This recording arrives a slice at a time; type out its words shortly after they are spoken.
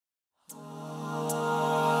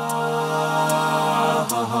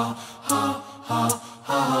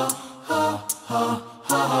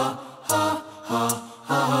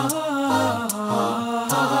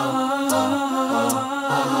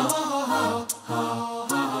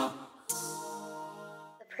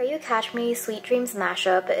Catch Me Sweet Dreams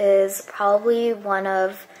mashup is probably one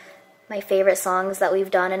of my favorite songs that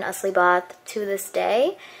we've done in Asli Baat to this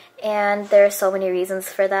day, and there are so many reasons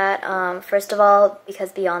for that. First of all,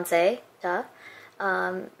 because Beyonce, duh.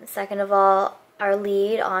 Second of all, our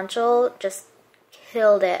lead, Aanchal, just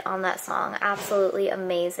killed it on that song. Absolutely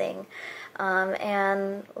amazing.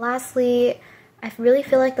 And lastly, I really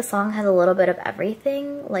feel like the song has a little bit of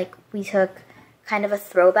everything. Like, we took kind of a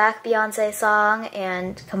throwback Beyonce song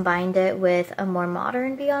and combined it with a more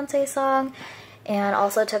modern Beyonce song, and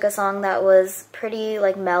also took a song that was pretty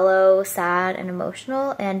like mellow, sad, and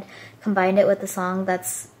emotional, and combined it with a song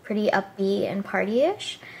that's pretty upbeat and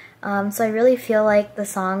party-ish. So I really feel like the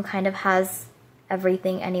song kind of has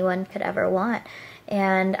everything anyone could ever want.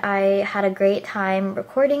 And I had a great time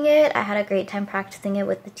recording it, I had a great time practicing it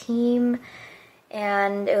with the team,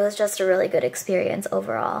 and it was just a really good experience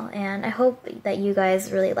overall. And I hope that you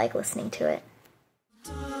guys really like listening to it.